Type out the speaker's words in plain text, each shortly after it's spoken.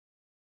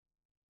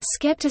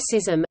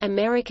Skepticism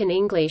American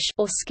English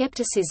or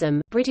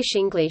skepticism British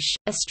English,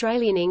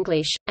 Australian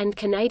English, and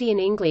Canadian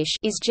English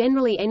is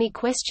generally any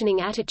questioning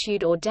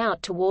attitude or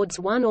doubt towards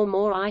one or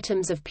more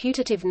items of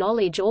putative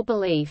knowledge or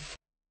belief.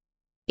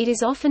 It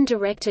is often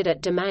directed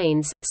at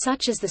domains,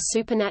 such as the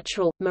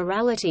supernatural,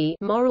 morality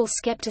moral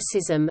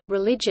skepticism,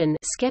 religion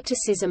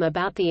skepticism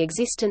about the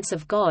existence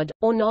of God,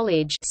 or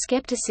knowledge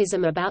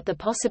skepticism about the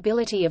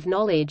possibility of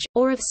knowledge,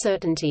 or of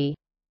certainty.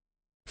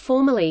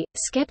 Formally,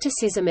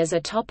 skepticism as a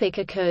topic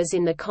occurs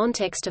in the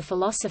context of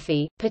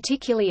philosophy,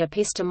 particularly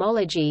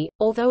epistemology,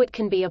 although it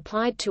can be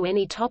applied to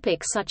any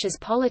topic such as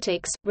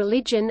politics,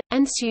 religion,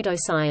 and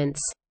pseudoscience.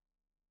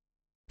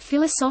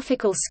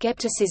 Philosophical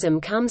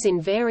skepticism comes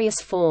in various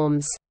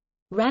forms.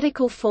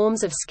 Radical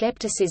forms of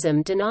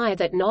skepticism deny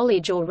that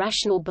knowledge or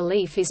rational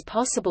belief is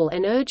possible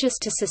and urge us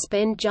to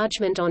suspend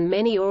judgment on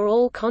many or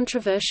all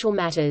controversial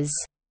matters.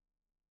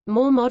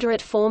 More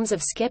moderate forms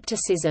of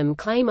skepticism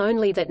claim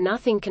only that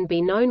nothing can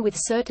be known with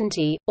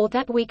certainty, or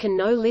that we can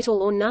know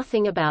little or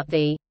nothing about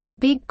the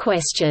big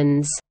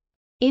questions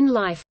in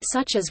life,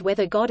 such as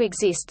whether God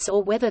exists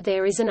or whether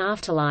there is an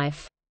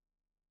afterlife.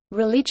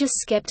 Religious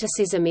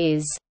skepticism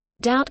is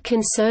doubt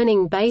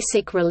concerning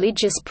basic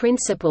religious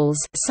principles,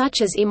 such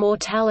as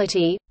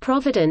immortality,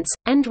 providence,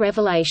 and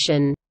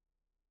revelation.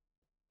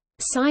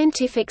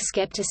 Scientific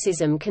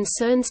skepticism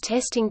concerns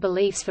testing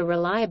beliefs for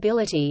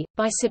reliability,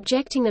 by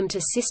subjecting them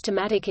to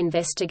systematic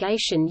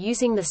investigation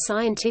using the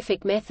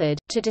scientific method,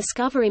 to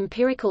discover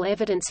empirical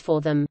evidence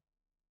for them.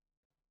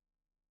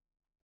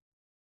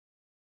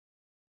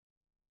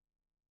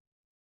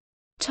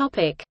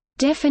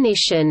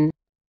 Definition.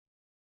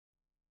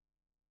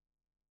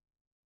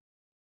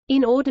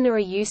 In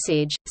ordinary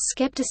usage,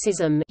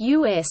 skepticism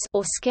 (US)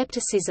 or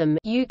skepticism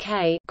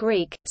 (UK)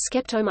 Greek,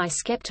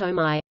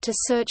 skeptomai, to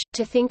search,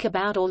 to think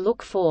about or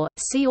look for,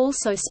 see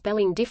also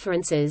spelling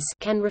differences,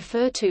 can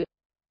refer to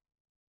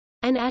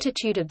an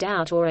attitude of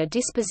doubt or a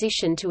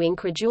disposition to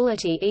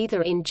incredulity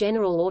either in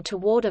general or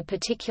toward a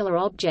particular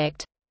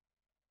object.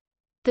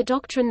 The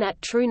doctrine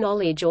that true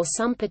knowledge or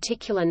some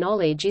particular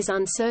knowledge is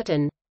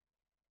uncertain.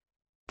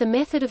 The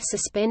method of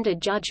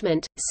suspended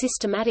judgment,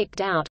 systematic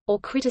doubt, or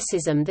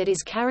criticism that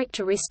is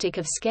characteristic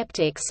of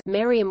skeptics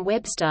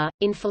Merriam-Webster.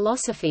 In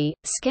philosophy,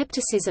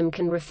 skepticism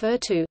can refer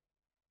to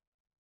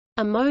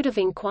a mode of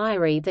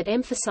inquiry that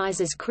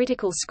emphasizes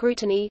critical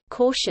scrutiny,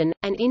 caution,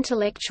 and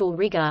intellectual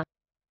rigor,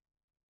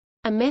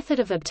 a method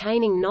of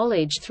obtaining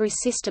knowledge through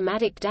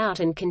systematic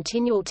doubt and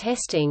continual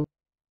testing,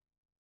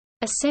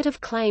 a set of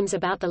claims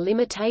about the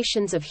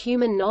limitations of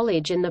human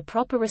knowledge and the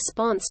proper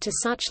response to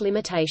such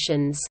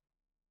limitations.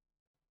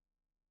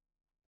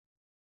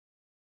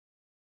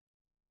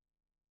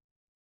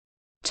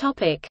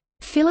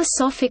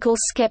 Philosophical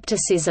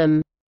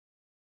skepticism.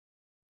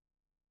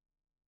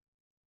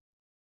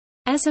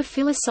 As a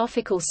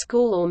philosophical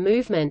school or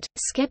movement,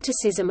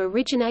 skepticism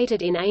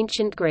originated in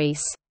ancient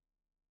Greece.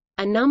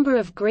 A number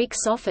of Greek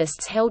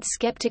sophists held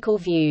skeptical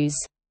views.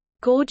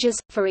 Gorgias,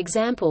 for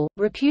example,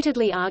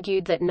 reputedly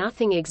argued that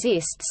nothing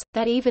exists,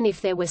 that even if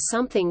there was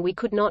something we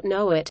could not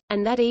know it,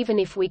 and that even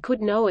if we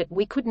could know it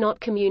we could not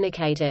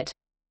communicate it.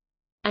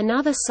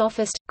 Another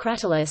sophist,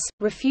 Cratylus,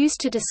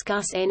 refused to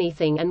discuss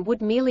anything and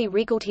would merely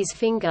wriggled his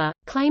finger,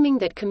 claiming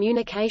that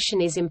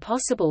communication is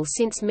impossible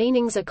since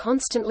meanings are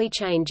constantly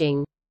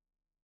changing.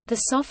 The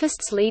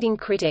sophist's leading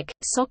critic,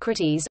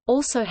 Socrates,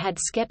 also had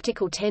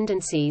skeptical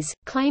tendencies,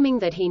 claiming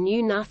that he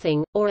knew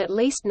nothing, or at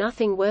least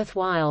nothing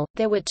worthwhile.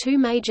 There were two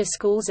major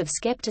schools of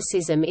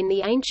skepticism in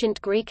the ancient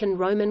Greek and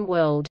Roman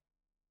world.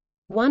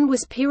 One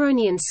was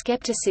Pyrrhonian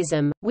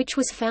skepticism, which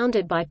was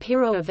founded by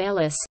Pyrrho of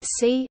Elis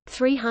c.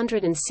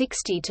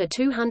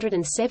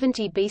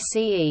 360–270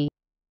 BCE.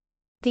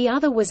 The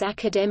other was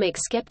academic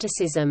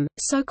skepticism,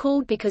 so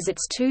called because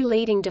its two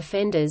leading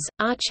defenders,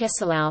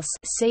 Arcesilaus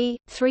c.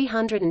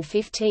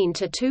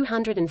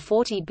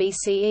 315–240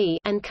 BCE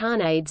and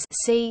Carneades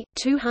c.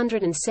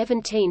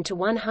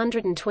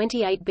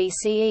 217–128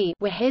 BCE,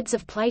 were heads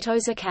of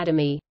Plato's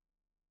academy.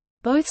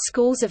 Both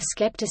schools of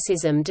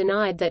skepticism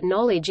denied that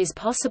knowledge is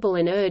possible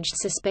and urged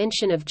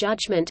suspension of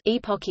judgment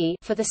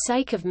for the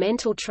sake of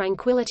mental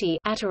tranquility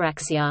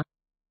ataraxia.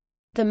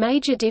 The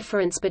major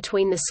difference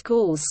between the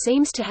schools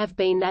seems to have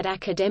been that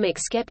academic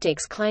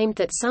skeptics claimed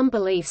that some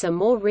beliefs are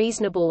more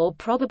reasonable or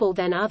probable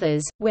than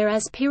others,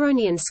 whereas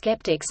Pyrrhonian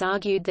skeptics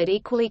argued that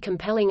equally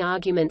compelling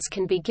arguments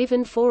can be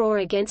given for or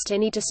against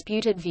any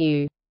disputed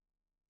view.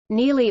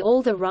 Nearly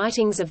all the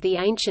writings of the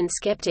ancient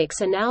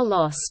skeptics are now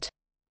lost.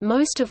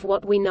 Most of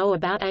what we know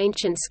about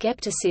ancient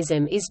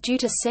skepticism is due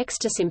to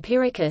Sextus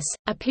Empiricus,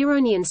 a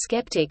Pyrrhonian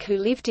skeptic who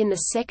lived in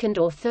the 2nd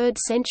or 3rd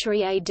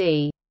century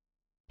AD.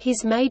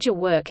 His major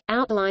work,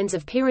 Outlines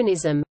of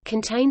Pyrrhonism,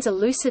 contains a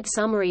lucid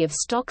summary of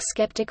stock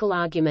skeptical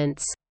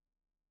arguments.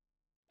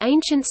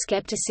 Ancient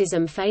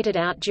skepticism faded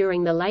out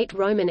during the late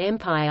Roman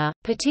Empire,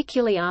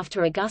 particularly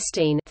after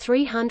Augustine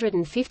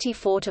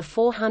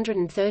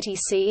 354–430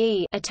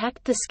 CE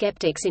attacked the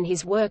skeptics in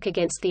his work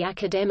against the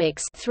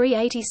academics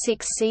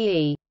 386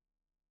 CE.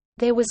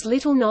 There was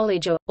little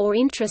knowledge or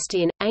interest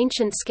in,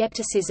 ancient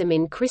skepticism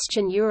in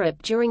Christian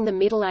Europe during the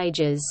Middle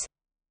Ages.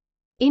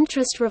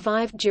 Interest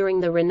revived during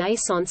the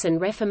Renaissance and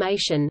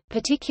Reformation,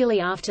 particularly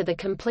after the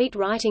complete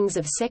writings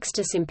of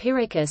Sextus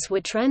Empiricus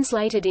were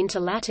translated into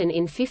Latin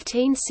in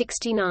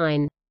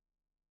 1569.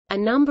 A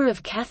number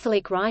of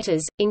Catholic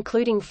writers,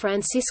 including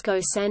Francisco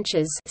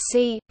Sanchez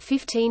c.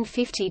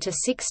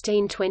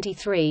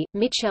 1550–1623,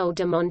 Michel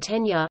de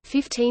Montaigne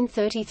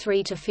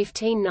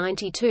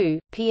 (1533–1592),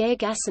 Pierre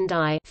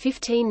Gassendi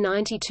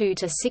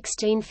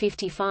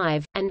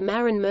 (1592–1655), and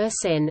Marin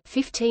Mersenne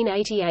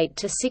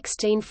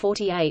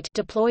 (1588–1648),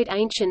 deployed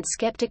ancient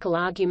skeptical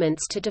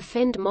arguments to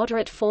defend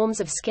moderate forms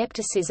of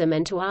skepticism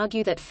and to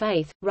argue that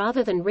faith,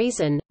 rather than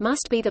reason,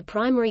 must be the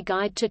primary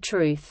guide to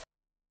truth.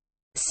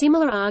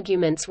 Similar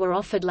arguments were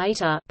offered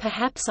later,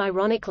 perhaps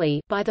ironically,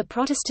 by the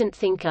Protestant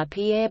thinker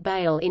Pierre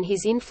Bayle in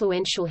his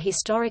influential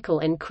Historical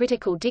and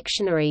Critical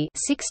Dictionary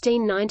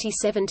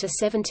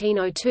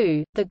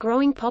 (1697–1702). The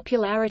growing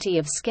popularity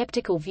of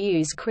skeptical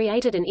views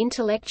created an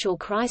intellectual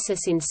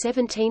crisis in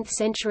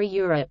 17th-century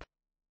Europe.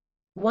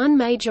 One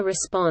major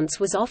response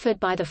was offered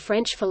by the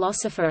French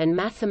philosopher and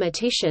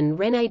mathematician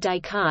René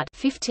Descartes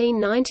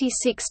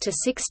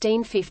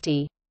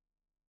 (1596–1650).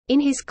 In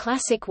his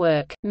classic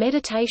work,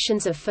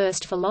 Meditations of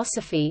First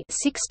Philosophy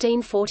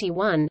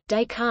 1641,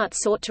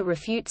 Descartes sought to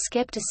refute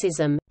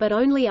skepticism, but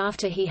only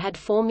after he had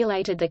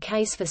formulated the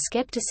case for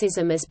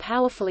skepticism as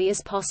powerfully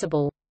as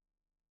possible.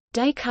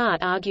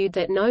 Descartes argued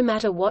that no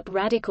matter what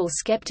radical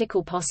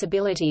skeptical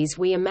possibilities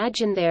we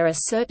imagine, there are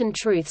certain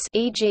truths,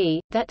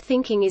 e.g., that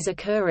thinking is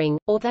occurring,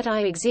 or that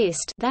I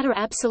exist, that are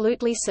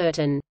absolutely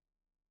certain.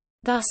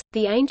 Thus,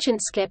 the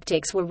ancient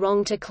skeptics were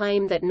wrong to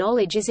claim that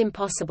knowledge is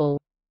impossible.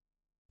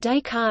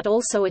 Descartes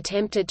also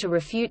attempted to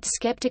refute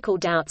skeptical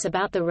doubts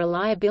about the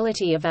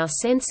reliability of our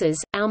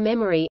senses, our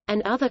memory,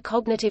 and other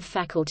cognitive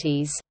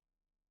faculties.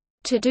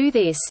 To do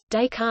this,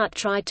 Descartes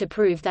tried to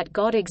prove that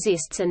God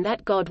exists and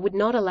that God would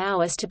not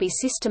allow us to be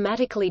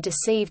systematically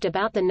deceived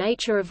about the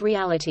nature of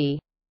reality.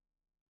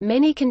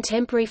 Many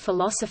contemporary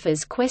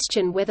philosophers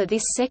question whether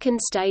this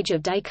second stage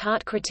of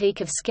Descartes'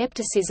 critique of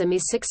skepticism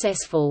is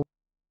successful.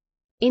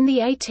 In the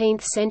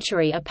 18th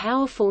century, a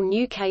powerful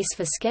new case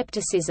for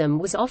skepticism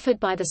was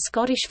offered by the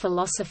Scottish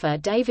philosopher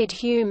David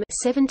Hume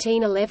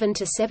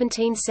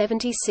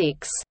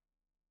 (1711–1776).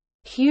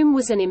 Hume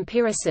was an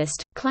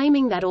empiricist,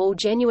 claiming that all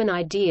genuine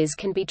ideas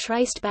can be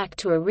traced back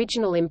to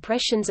original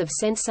impressions of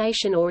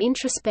sensation or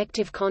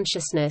introspective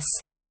consciousness.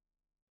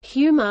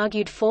 Hume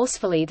argued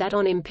forcefully that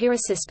on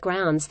empiricist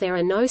grounds there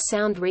are no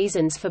sound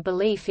reasons for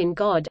belief in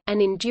God, an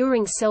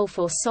enduring self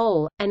or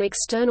soul, an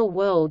external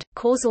world,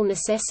 causal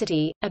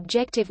necessity,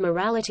 objective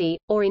morality,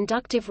 or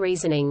inductive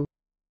reasoning.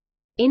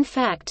 In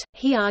fact,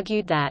 he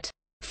argued that,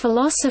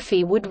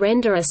 "philosophy would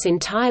render us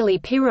entirely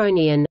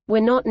Pyrrhonian,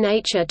 were not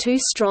nature too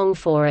strong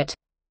for it."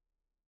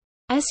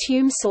 As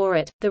Hume saw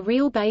it, the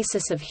real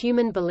basis of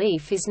human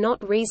belief is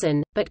not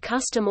reason, but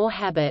custom or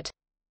habit.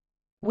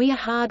 We are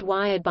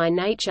hardwired by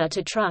nature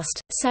to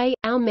trust, say,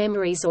 our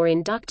memories or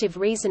inductive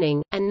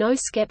reasoning, and no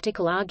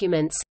skeptical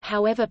arguments,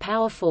 however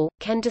powerful,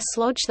 can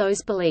dislodge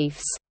those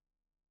beliefs.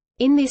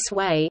 In this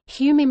way,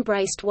 Hume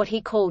embraced what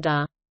he called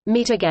a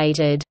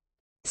mitigated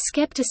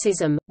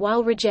skepticism,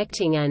 while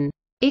rejecting an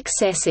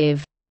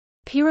excessive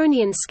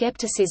Pyrrhonian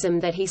skepticism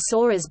that he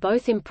saw as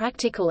both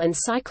impractical and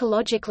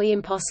psychologically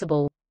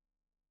impossible.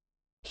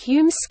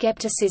 Hume's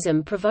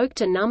skepticism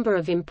provoked a number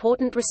of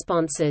important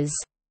responses.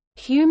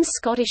 Hume's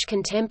Scottish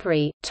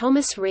contemporary,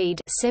 Thomas Reid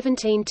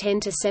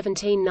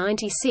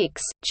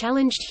 (1710–1796),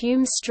 challenged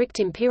Hume's strict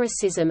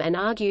empiricism and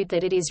argued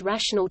that it is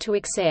rational to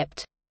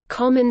accept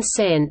common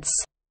sense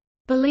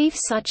beliefs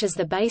such as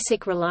the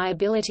basic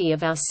reliability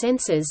of our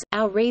senses,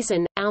 our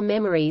reason, our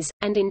memories,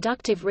 and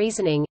inductive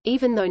reasoning,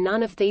 even though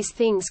none of these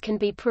things can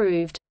be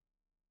proved.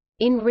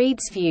 In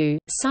Reid's view,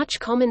 such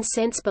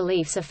common-sense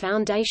beliefs are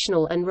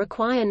foundational and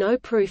require no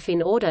proof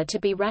in order to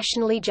be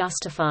rationally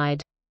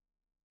justified.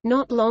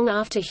 Not long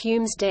after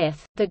Hume's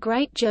death, the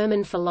great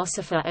German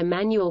philosopher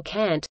Immanuel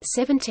Kant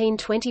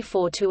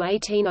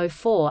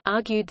 (1724–1804)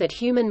 argued that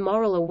human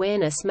moral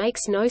awareness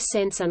makes no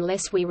sense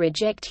unless we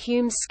reject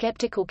Hume's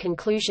skeptical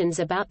conclusions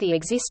about the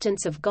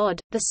existence of God,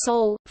 the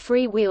soul,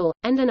 free will,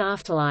 and an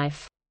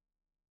afterlife.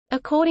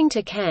 According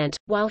to Kant,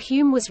 while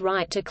Hume was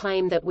right to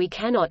claim that we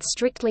cannot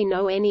strictly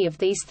know any of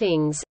these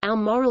things, our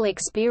moral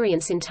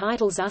experience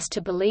entitles us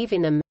to believe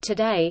in them.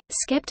 Today,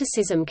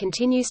 skepticism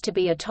continues to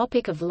be a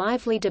topic of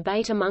lively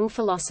debate among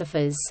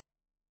philosophers.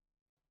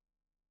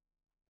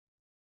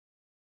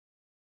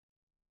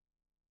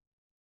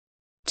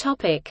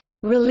 Topic: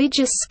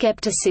 Religious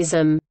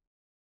skepticism.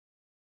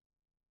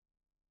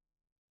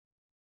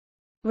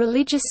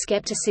 Religious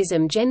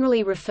skepticism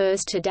generally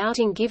refers to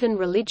doubting given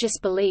religious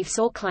beliefs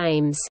or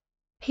claims.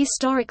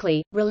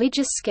 Historically,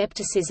 religious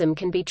skepticism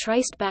can be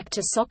traced back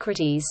to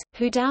Socrates,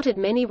 who doubted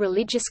many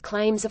religious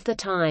claims of the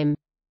time.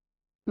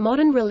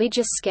 Modern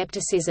religious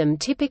skepticism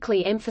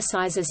typically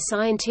emphasizes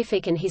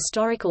scientific and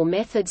historical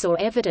methods or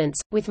evidence,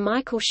 with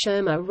Michael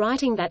Shermer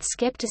writing that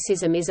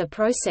skepticism is a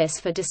process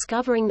for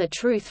discovering the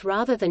truth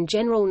rather than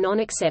general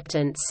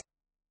non-acceptance.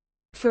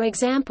 For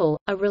example,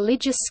 a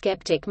religious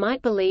skeptic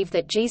might believe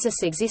that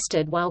Jesus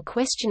existed while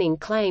questioning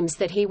claims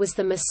that he was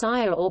the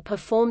Messiah or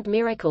performed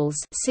miracles.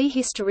 See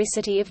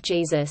Historicity of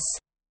Jesus.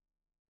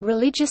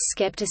 Religious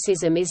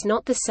skepticism is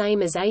not the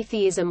same as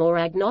atheism or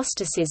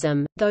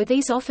agnosticism, though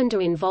these often do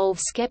involve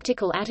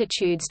skeptical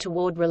attitudes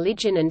toward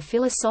religion and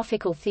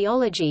philosophical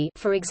theology,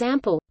 for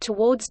example,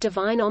 towards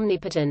divine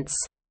omnipotence.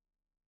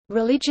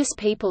 Religious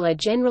people are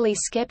generally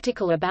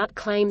skeptical about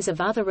claims of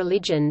other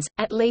religions,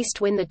 at least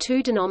when the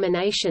two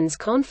denominations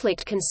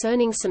conflict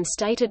concerning some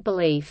stated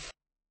belief.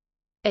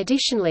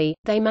 Additionally,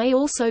 they may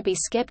also be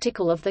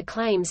skeptical of the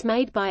claims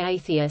made by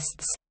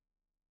atheists.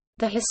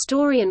 The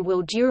historian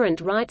Will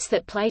Durant writes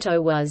that Plato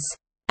was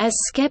as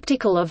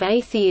skeptical of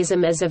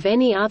atheism as of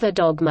any other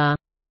dogma.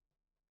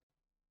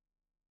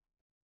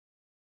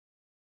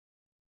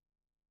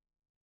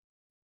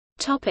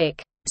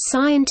 Topic: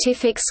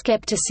 Scientific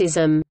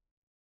skepticism.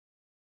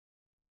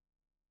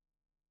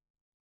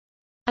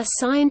 A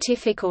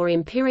scientific or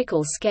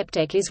empirical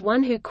skeptic is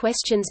one who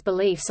questions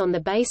beliefs on the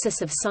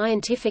basis of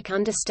scientific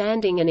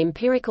understanding and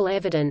empirical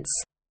evidence.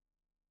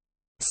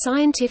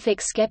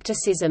 Scientific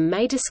skepticism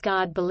may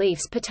discard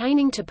beliefs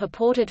pertaining to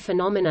purported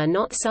phenomena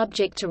not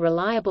subject to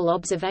reliable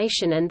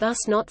observation and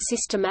thus not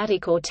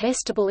systematic or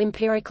testable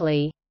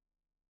empirically.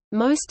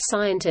 Most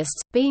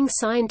scientists, being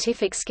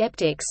scientific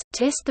skeptics,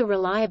 test the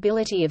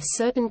reliability of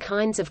certain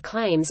kinds of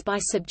claims by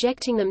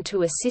subjecting them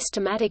to a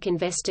systematic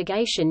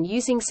investigation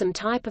using some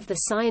type of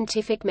the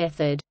scientific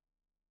method.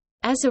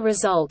 As a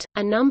result,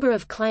 a number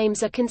of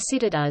claims are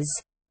considered as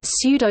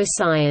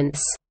pseudoscience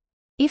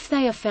if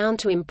they are found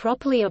to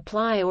improperly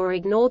apply or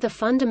ignore the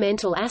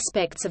fundamental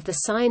aspects of the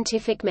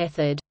scientific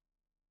method.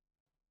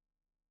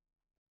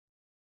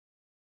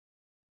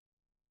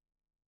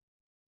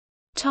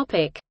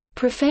 Topic: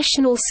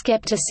 Professional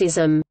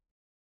skepticism.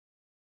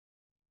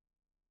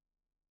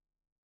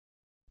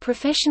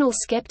 Professional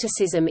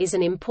skepticism is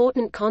an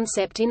important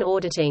concept in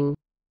auditing.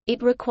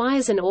 It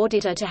requires an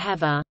auditor to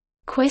have a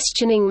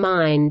questioning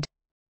mind,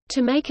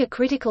 to make a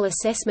critical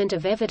assessment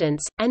of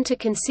evidence, and to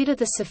consider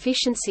the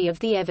sufficiency of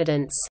the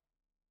evidence.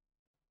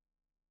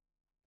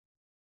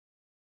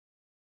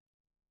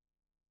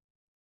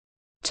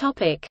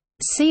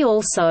 See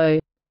also: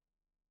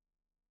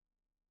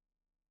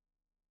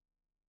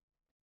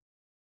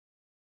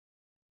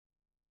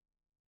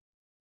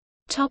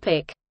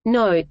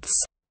 Notes.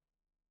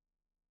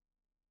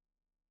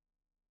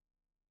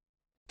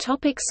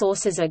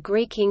 Sources: A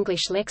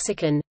Greek-English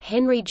lexicon,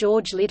 Henry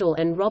George Liddell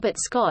and Robert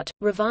Scott,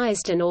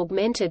 revised and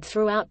augmented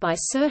throughout by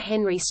Sir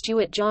Henry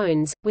Stuart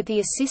Jones, with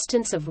the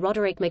assistance of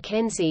Roderick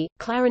Mackenzie,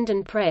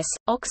 Clarendon Press,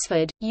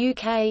 Oxford,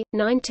 UK,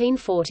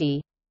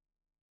 1940.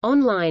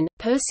 Online,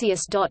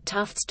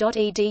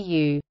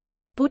 perseus.tufts.edu.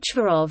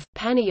 Buchvarov,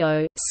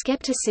 Panayot,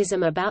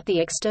 Skepticism About the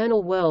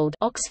External World,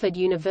 Oxford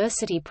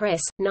University Press,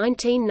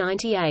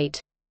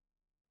 1998.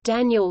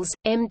 Daniels,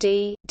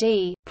 M.D.,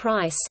 D.,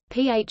 Price,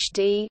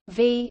 Ph.D.,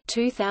 V.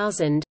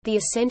 2000, The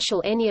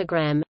Essential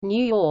Enneagram,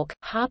 New York,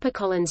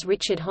 HarperCollins.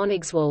 Richard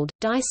Honigswald,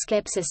 Die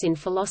Skepsis in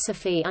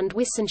Philosophie und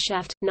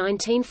Wissenschaft,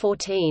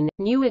 1914,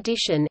 New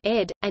Edition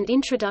ed., and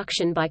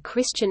Introduction by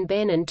Christian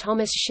Ben and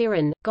Thomas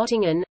Sheeran,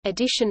 Göttingen,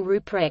 Edition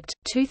Ruprecht,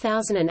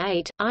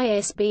 2008,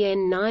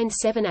 ISBN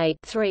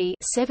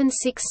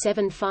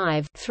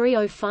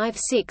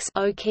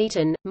 978-3-7675-3056-0.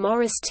 Keaton,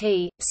 Morris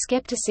T.,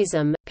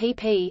 Skepticism,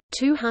 pp.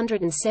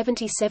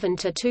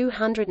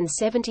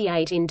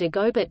 277–278 in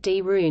Dagobert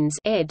D. Runes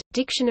ed.,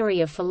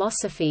 Dictionary of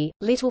Philosophy,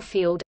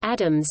 Littlefield,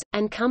 Adams,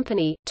 and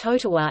Company,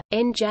 Totowa,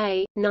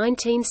 N.J.,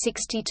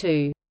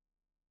 1962.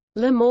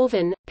 Le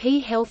Morvan, P.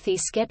 Healthy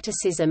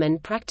Skepticism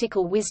and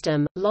Practical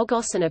Wisdom,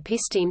 Logos and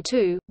Episteme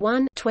 2,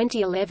 1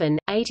 2011,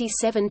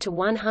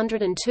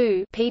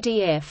 87–102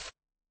 PDF.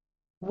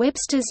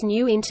 Webster's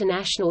New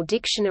International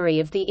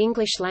Dictionary of the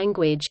English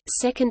Language,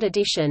 2nd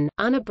edition,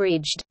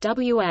 unabridged,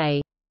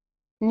 W.A.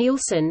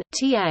 Nielsen,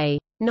 T.A.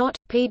 Knott,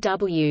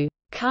 P.W.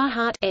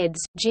 Carhart eds.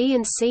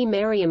 G&C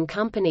Merriam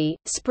Company,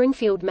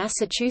 Springfield,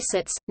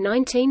 Massachusetts,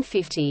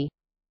 1950.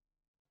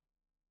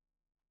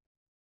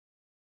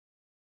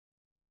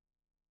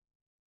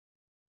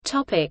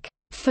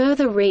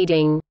 Further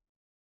reading.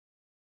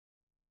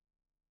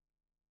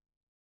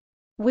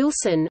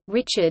 Wilson,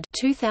 Richard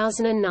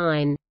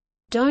 2009.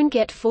 Don't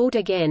Get Fooled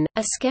Again,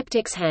 A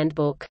Skeptic's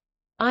Handbook.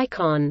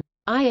 Icon.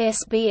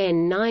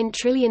 ISBN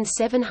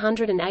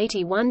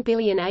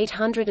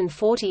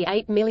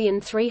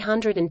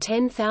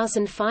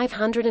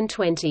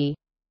 9781848310520.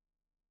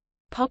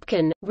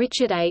 Popkin,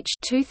 Richard H.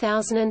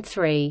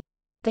 2003.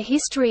 The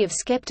History of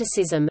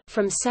Skepticism,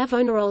 From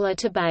Savonarola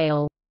to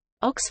Bale.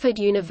 Oxford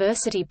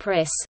University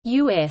Press,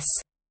 U.S.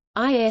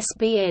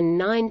 ISBN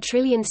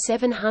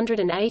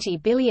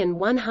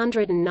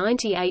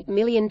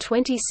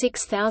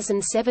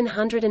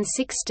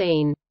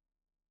 9780198026716.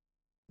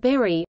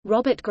 Berry,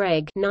 Robert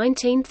Gregg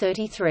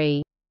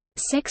 1933.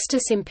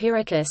 Sextus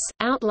Empiricus,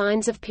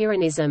 Outlines of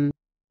Pyrrhonism.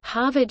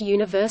 Harvard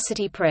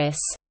University Press.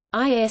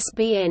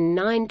 ISBN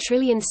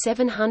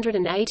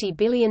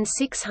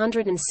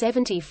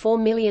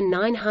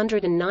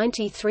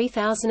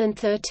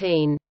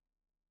 9780674993013.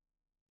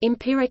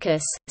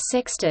 Empiricus,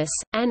 Sextus,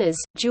 Annas,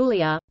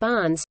 Julia,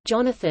 Barnes,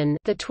 Jonathan.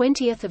 The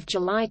 20th of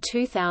July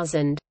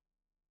 2000.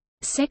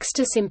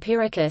 Sextus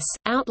Empiricus,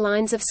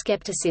 Outlines of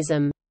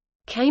Skepticism.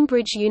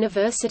 Cambridge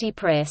University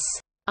Press.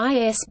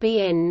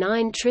 ISBN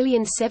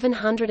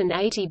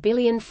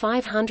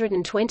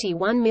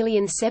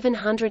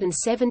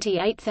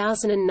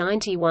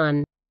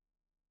 9780521778091.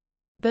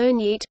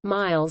 Berniet,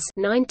 Miles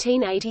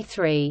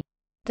 1983.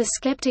 The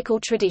Skeptical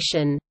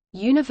Tradition.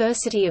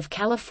 University of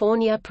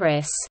California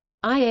Press.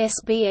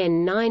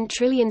 ISBN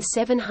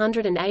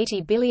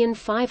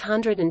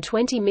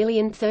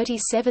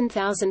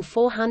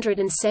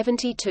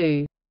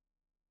 9780520037472.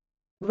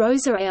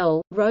 Rosa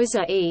L.,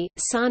 Rosa E.,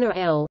 Sana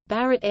L.,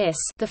 Barrett S.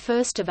 The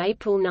 1st of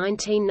April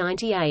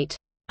 1998.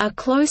 A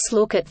Close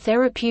Look at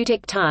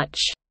Therapeutic Touch.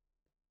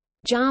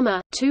 JAMA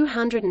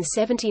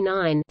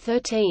 279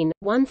 13,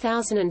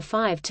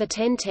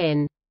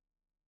 1005-1010.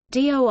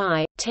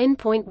 DOI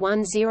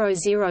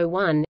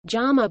 10.1001,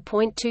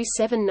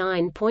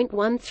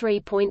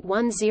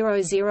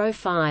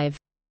 JAMA.279.13.1005.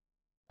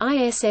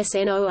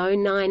 ISSN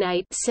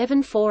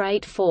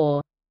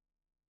 0098-7484.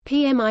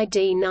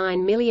 PMID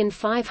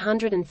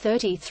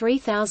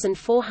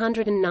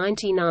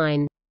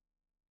 9533499.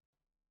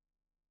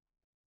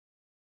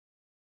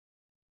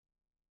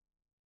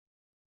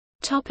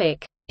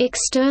 Topic: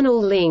 External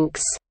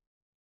links.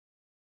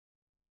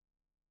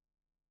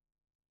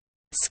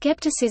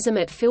 Skepticism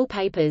at Phil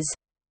Papers.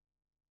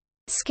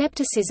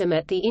 Skepticism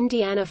at the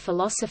Indiana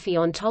Philosophy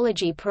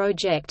Ontology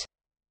Project.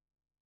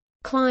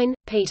 Klein,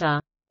 Peter.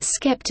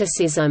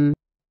 Skepticism.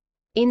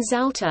 In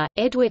Zalta,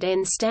 Edward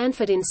N.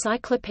 Stanford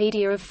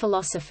Encyclopedia of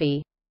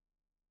Philosophy.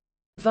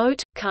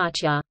 Vogt,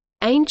 Katja.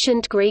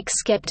 Ancient Greek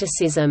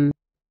Skepticism.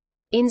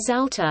 In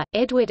Zalta,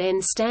 Edward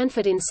N.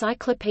 Stanford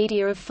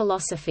Encyclopedia of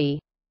Philosophy.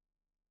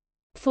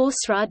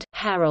 Thorsrud,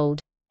 Harold.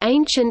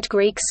 Ancient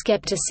Greek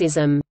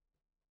Skepticism.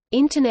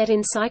 Internet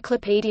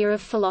Encyclopedia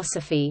of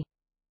Philosophy.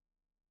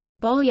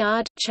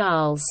 Bolyard,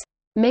 Charles.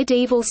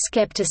 Medieval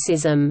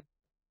Skepticism.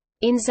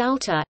 In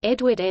Zalta,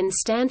 Edward N.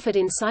 Stanford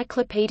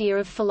Encyclopedia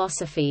of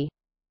Philosophy.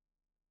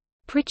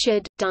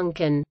 Pritchard,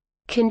 Duncan.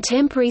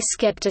 Contemporary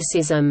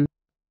Skepticism.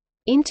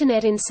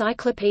 Internet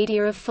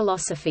Encyclopedia of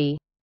Philosophy.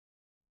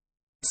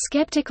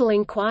 Skeptical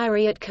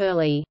Inquiry at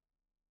Curlie.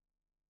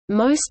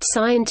 Most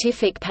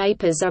scientific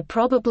papers are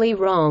probably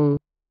wrong.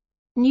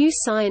 New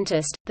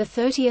Scientist,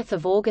 30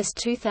 August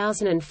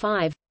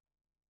 2005.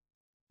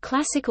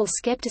 Classical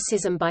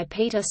Skepticism by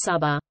Peter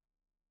Suber.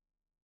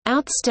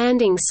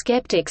 Outstanding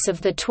Skeptics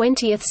of the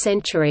 20th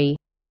Century.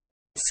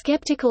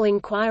 Skeptical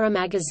Inquirer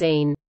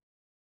magazine.